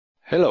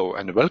Hello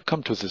and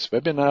welcome to this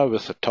webinar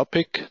with the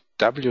topic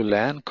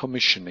WLAN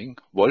commissioning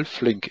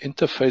WolfLink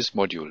interface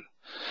module.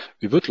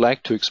 We would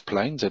like to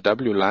explain the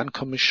WLAN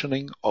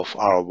commissioning of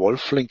our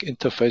WolfLink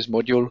interface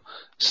module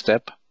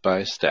step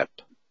by step.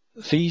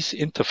 These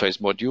interface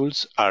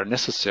modules are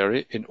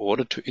necessary in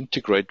order to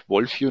integrate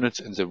Wolf units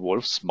in the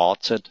Wolf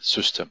Smartset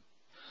system.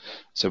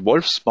 The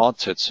Wolf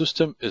Smartset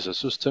system is a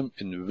system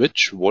in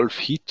which Wolf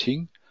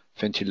heating,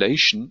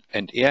 ventilation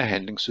and air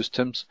handling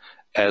systems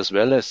as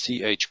well as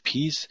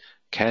CHPs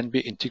can be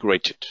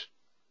integrated.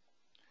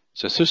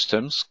 The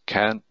systems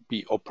can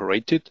be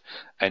operated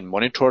and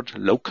monitored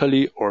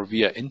locally or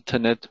via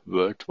internet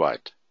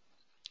worldwide.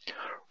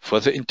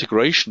 For the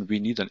integration, we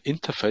need an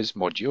interface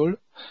module,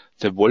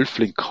 the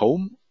WolfLink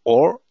Home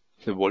or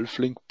the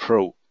WolfLink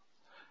Pro.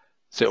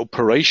 The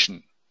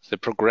operation, the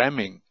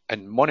programming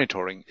and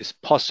monitoring is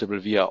possible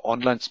via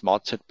online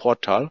Smartset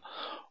portal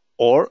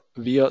or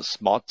via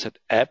Smartset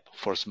App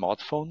for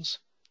smartphones,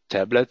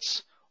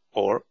 tablets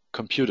or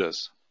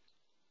computers.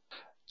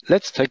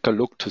 Let's take a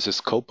look to the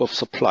scope of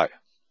supply.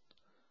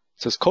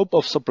 The scope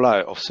of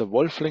supply of the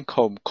WolfLink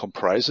Home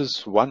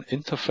comprises one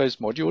interface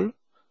module,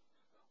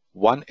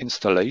 one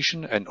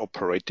installation and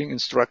operating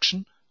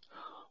instruction,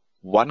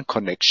 one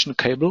connection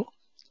cable,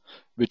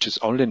 which is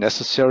only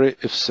necessary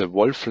if the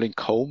WolfLink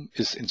Home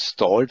is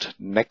installed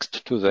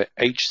next to the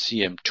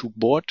HCM2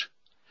 board,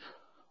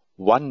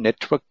 one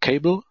network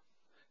cable,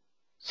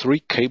 3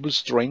 cable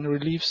strain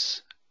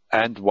reliefs,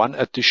 and one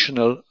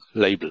additional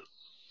label.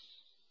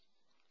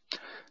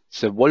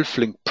 The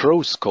WolfLink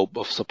Pro scope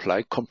of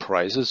supply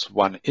comprises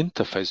one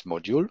interface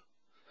module,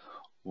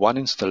 one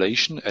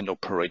installation and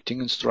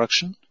operating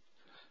instruction,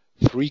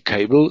 3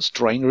 cable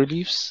strain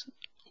reliefs,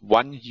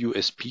 one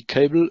USB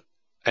cable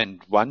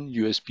and one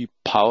USB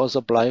power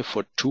supply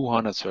for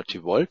 230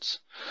 volts,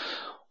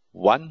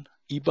 one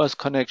eBus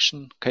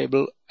connection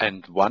cable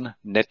and one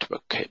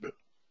network cable.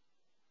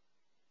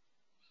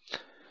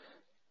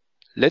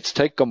 Let's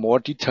take a more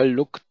detailed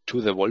look to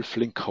the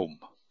WolfLink Home.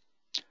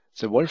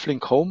 The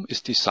WolfLink Home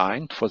is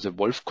designed for the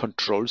Wolf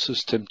Control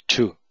System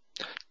 2,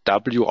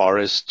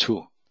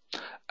 WRS2,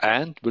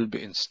 and will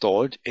be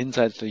installed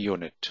inside the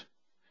unit.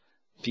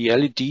 The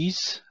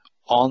LEDs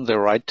on the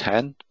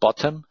right-hand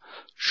bottom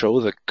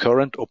show the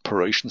current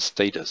operation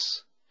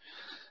status.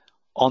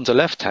 On the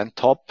left-hand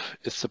top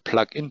is the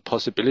plug-in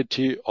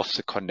possibility of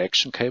the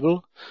connection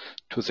cable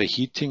to the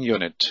heating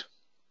unit.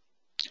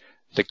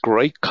 The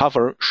gray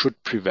cover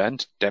should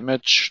prevent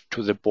damage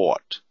to the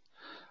board.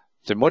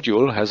 The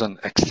module has an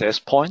access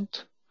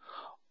point.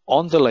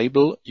 On the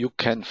label, you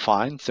can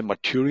find the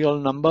material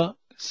number,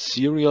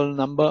 serial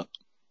number,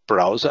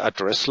 browser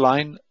address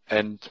line,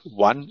 and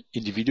one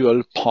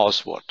individual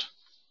password.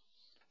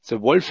 The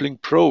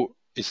WolfLink Pro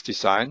is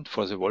designed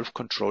for the Wolf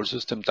Control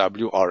System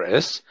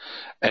WRS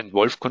and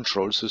Wolf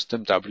Control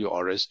System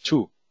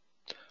WRS2.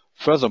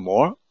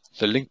 Furthermore,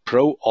 the Link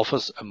Pro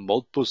offers a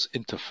Modbus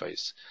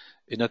interface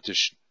in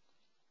addition.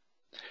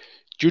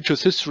 Due to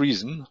this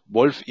reason,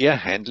 Wolf air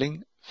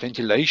handling,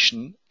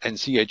 ventilation and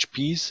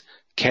CHPs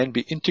can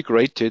be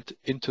integrated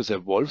into the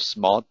Wolf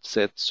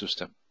Smartset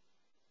system.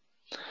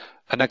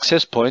 An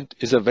access point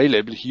is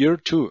available here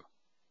too.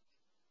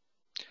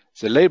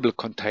 The label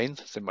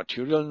contains the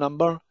material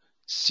number,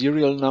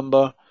 serial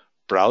number,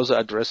 browser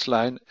address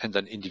line and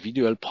an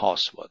individual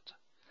password.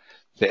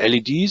 The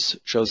LEDs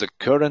show the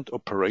current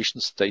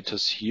operation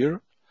status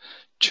here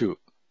too.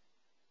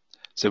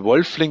 The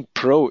WolfLink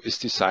Pro is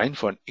designed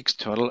for an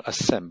external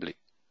assembly.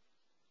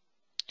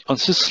 On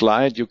this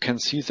slide, you can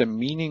see the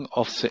meaning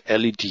of the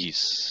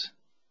LEDs.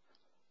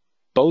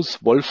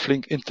 Both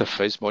WolfLink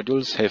interface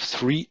modules have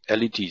 3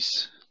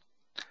 LEDs.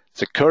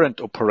 The current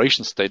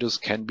operation status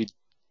can be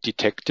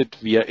detected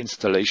via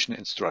installation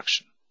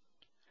instruction.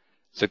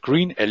 The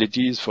green LED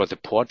is for the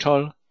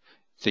portal,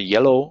 the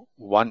yellow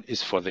one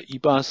is for the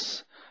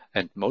eBus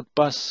and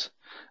Modbus,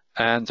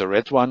 and the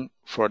red one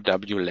for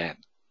WLAN.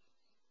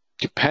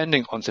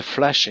 Depending on the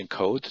flashing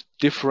code,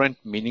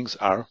 different meanings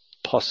are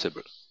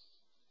possible.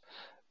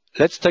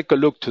 Let's take a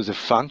look to the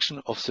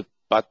function of the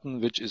button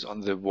which is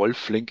on the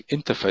WolfLink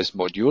interface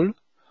module.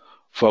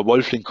 For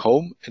WolfLink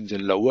Home in the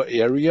lower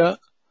area,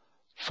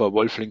 for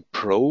WolfLink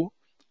Pro,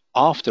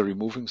 after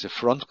removing the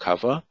front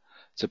cover,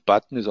 the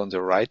button is on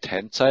the right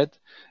hand side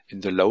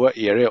in the lower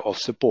area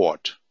of the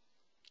board.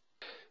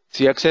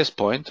 The access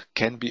point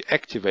can be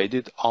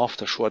activated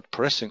after short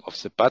pressing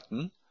of the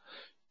button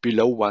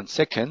below 1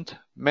 second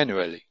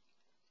manually.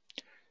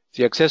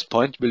 The access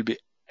point will be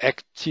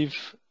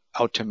active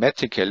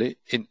automatically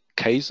in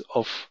case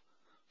of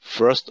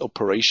first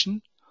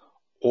operation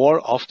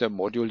or after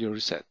module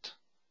reset.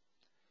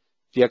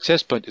 The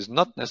access point is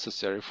not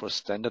necessary for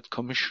standard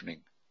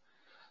commissioning.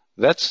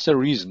 That's the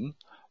reason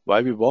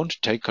why we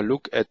won't take a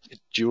look at it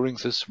during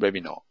this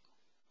webinar.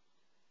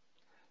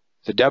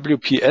 The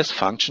WPS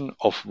function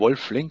of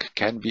WolfLink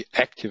can be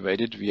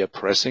activated via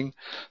pressing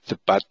the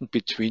button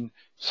between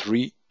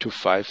 3 to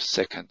 5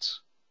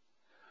 seconds.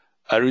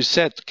 A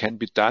reset can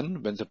be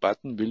done when the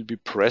button will be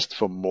pressed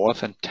for more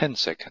than 10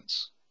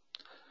 seconds.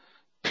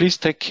 Please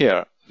take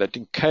care that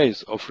in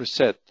case of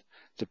reset,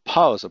 The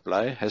power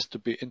supply has to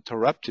be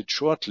interrupted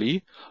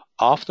shortly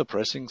after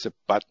pressing the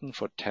button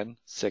for 10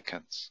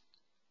 seconds.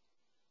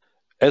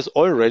 As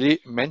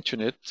already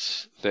mentioned,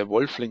 the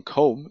WolfLink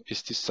Home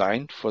is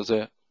designed for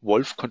the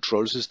Wolf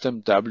Control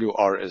System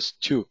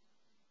WRS2.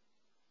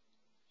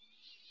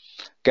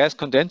 Gas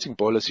condensing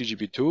boiler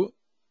CHP2,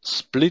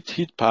 split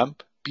heat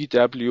pump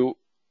BWL1S,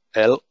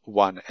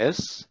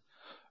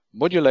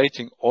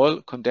 modulating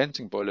oil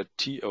condensing boiler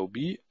TOB,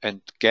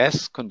 and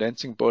gas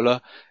condensing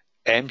boiler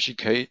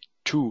MGK2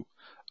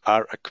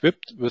 are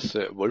equipped with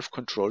the Wolf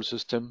Control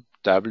System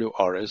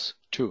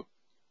WRS2.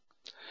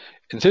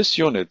 In this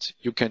unit,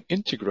 you can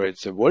integrate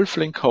the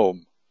WolfLink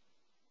Home.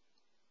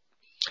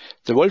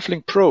 The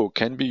WolfLink Pro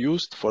can be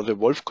used for the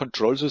Wolf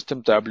Control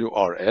System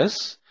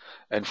WRS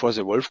and for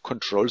the Wolf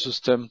Control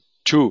System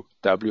 2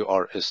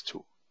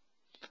 WRS2.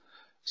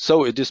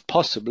 So it is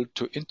possible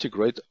to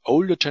integrate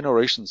older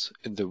generations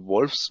in the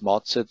Wolf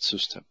Smartset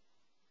system.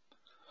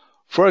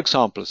 For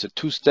example, the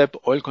two-step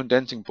oil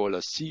condensing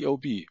boiler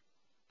COB,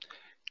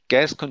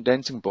 gas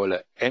condensing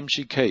boiler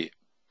MGK,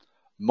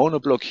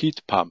 monoblock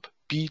heat pump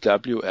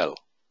BWL.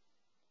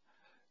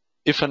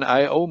 If an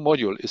I/O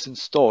module is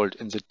installed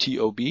in the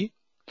TOB,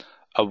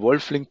 a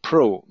WolfLink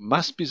Pro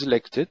must be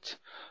selected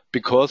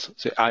because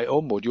the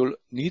I/O module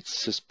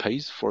needs the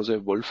space for the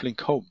WolfLink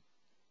Home.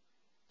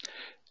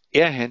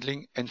 Air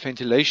handling and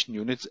ventilation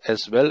units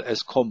as well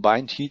as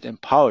combined heat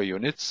and power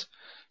units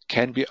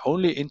can be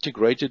only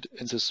integrated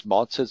in the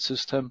Smartset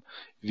system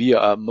via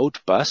a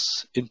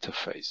Modbus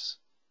interface.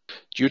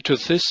 Due to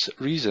these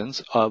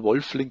reasons, a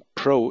WolfLink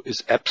Pro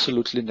is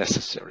absolutely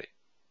necessary.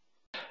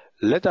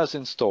 Let us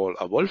install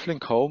a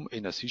WolfLink Home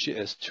in a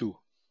CGS2.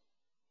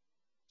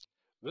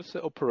 With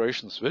the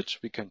operation switch,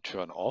 we can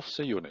turn off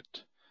the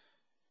unit.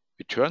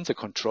 We turn the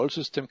control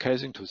system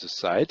casing to the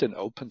side and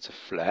open the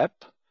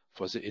flap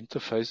for the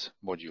interface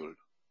module.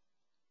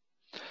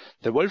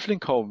 The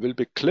WolfLink Home will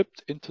be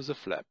clipped into the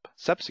flap.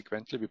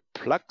 Subsequently, we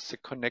plug the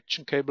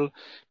connection cable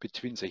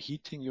between the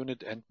heating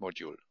unit and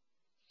module.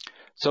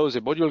 So the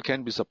module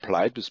can be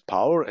supplied with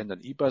power and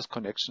an eBus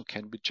connection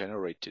can be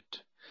generated.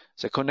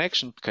 The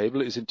connection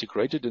cable is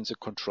integrated in the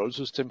control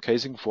system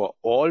casing for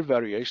all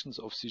variations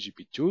of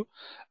CHP2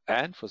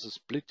 and for the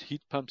split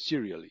heat pump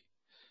serially.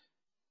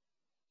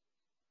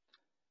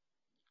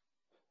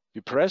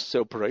 We press the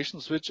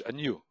operation switch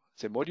anew.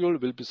 The module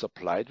will be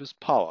supplied with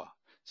power.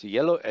 The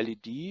yellow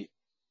LED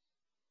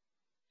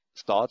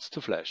starts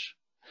to flash.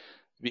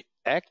 We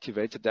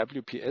activate the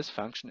WPS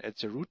function at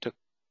the router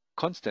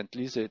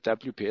constantly. The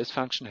WPS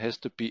function has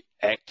to be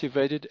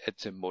activated at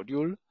the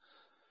module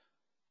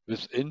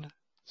within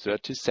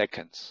 30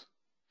 seconds.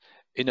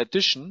 In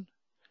addition,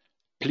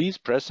 please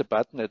press the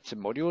button at the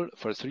module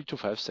for 3 to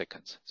 5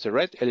 seconds. The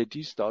red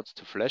LED starts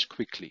to flash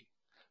quickly.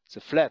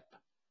 The flap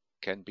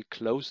can be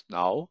closed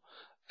now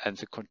and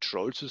the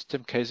control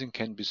system casing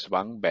can be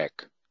swung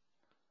back.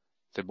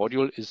 The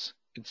module is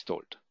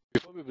installed.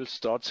 Before we will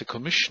start the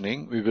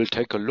commissioning, we will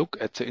take a look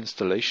at the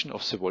installation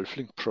of the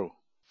WolfLink Pro.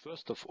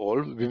 First of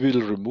all, we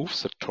will remove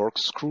the torque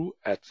screw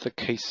at the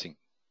casing.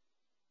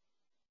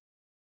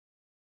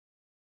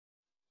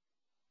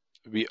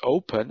 We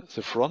open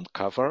the front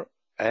cover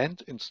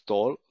and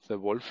install the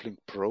WolfLink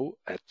Pro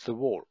at the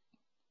wall.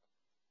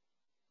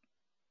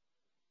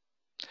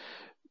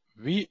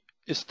 We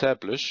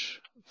establish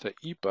the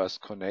eBus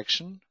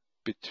connection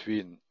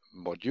between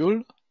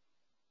module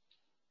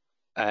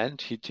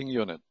and heating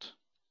unit.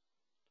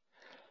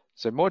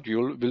 The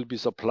module will be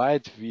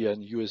supplied via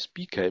an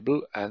USB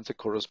cable and the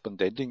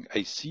corresponding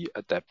AC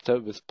adapter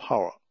with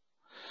power.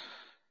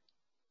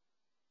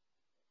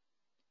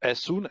 As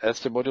soon as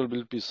the module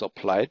will be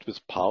supplied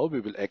with power, we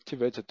will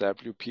activate the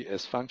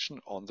WPS function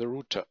on the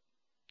router.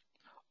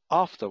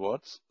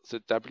 Afterwards,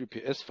 the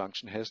WPS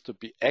function has to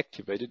be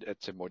activated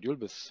at the module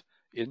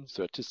within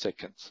 30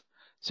 seconds.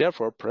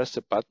 Therefore, press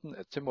the button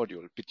at the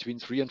module between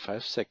 3 and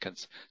 5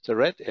 seconds. The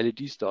red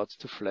LED starts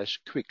to flash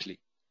quickly.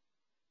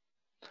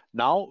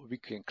 Now we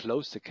can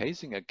close the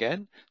casing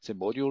again. The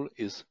module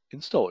is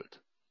installed.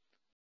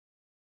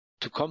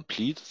 To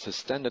complete the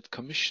standard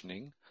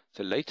commissioning,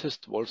 the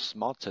latest Wolf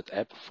Smartset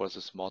app for the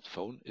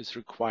smartphone is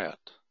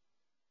required.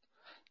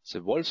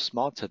 The Wolf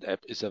Smartset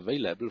app is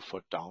available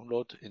for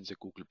download in the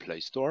Google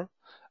Play Store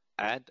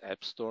and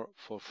App Store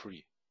for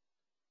free.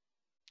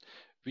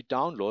 We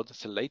download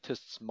the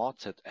latest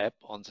Smartset app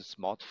on the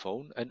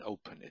smartphone and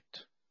open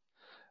it.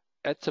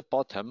 At the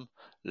bottom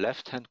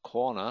left-hand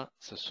corner,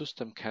 the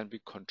system can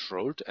be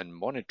controlled and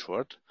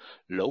monitored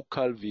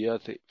local via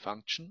the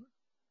function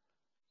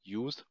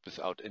Use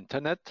without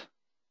internet.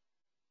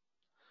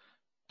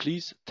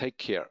 Please take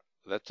care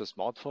that the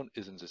smartphone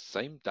is in the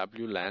same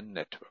WLAN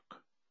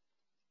network.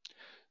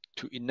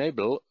 To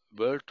enable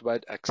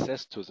worldwide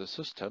access to the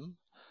system,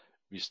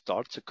 we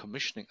start the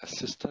commissioning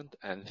assistant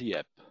and the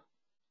app.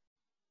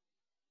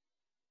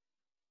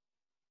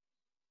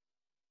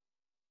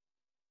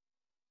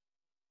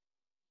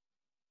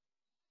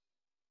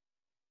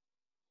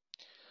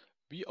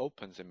 We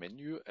open the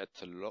menu at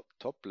the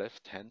top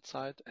left-hand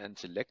side and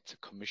select the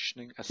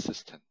commissioning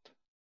assistant.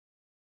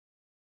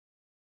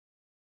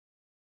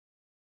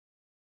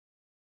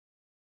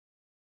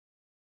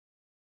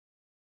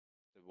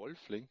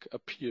 Wolf link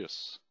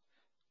appears.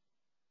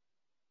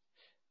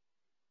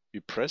 We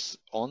press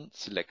on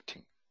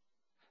selecting.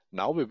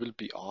 Now we will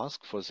be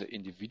asked for the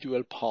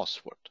individual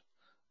password.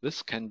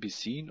 This can be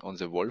seen on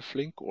the Wolf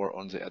link or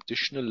on the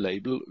additional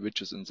label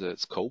which is in the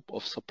scope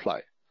of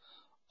supply.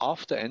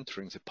 After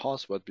entering the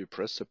password, we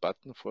press the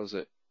button for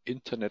the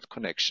internet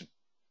connection.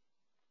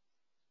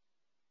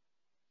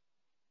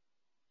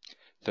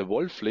 The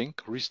Wolf link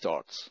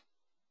restarts.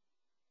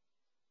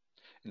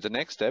 In the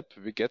next step,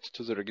 we get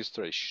to the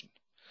registration.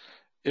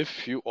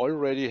 If you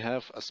already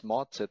have a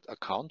Smartset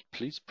account,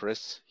 please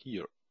press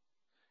here.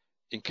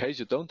 In case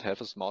you don't have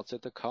a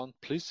Smartset account,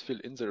 please fill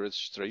in the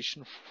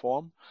registration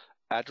form,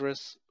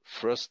 address,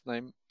 first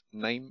name,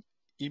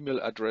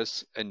 email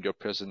address, and your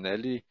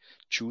personally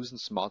chosen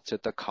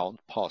Smartset account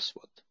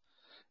password.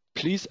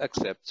 Please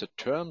accept the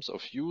terms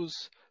of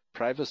use,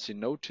 privacy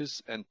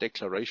notice, and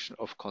declaration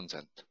of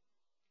consent.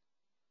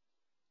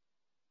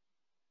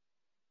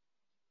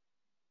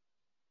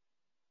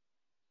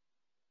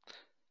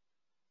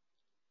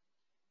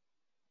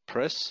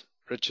 Press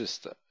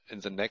register in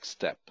the next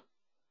step.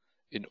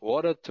 In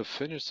order to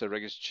finish the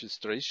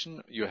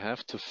registration, you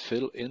have to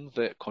fill in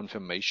the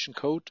confirmation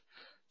code,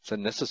 the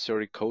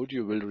necessary code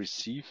you will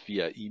receive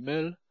via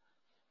email.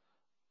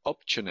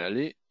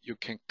 Optionally, you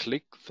can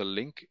click the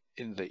link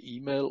in the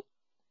email.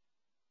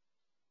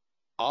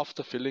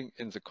 After filling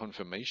in the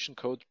confirmation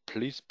code,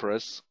 please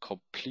press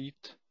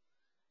Complete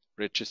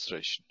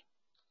Registration.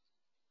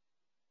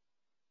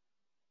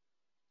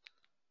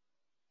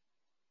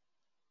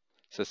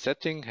 The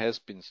setting has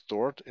been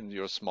stored in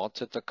your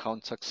Smartset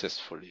account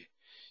successfully.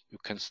 You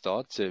can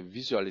start the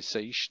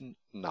visualization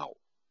now.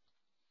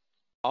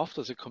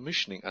 After the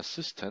commissioning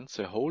assistance,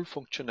 the whole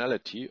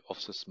functionality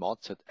of the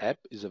Smartset app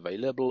is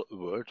available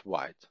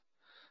worldwide.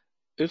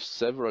 If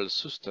several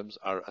systems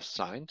are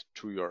assigned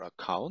to your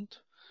account,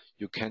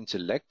 you can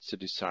select the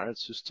desired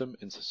system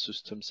in the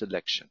system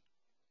selection.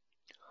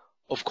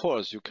 Of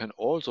course, you can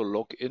also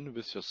log in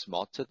with your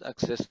Smartset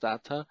access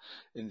data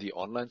in the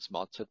online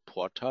Smartset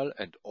portal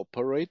and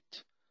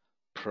operate,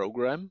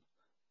 program,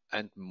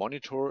 and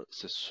monitor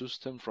the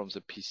system from the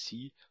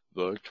PC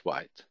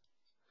worldwide.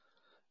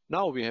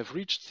 Now we have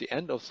reached the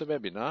end of the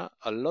webinar.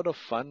 A lot of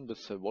fun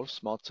with the Wolf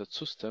Smartset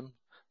system.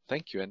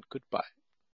 Thank you and goodbye.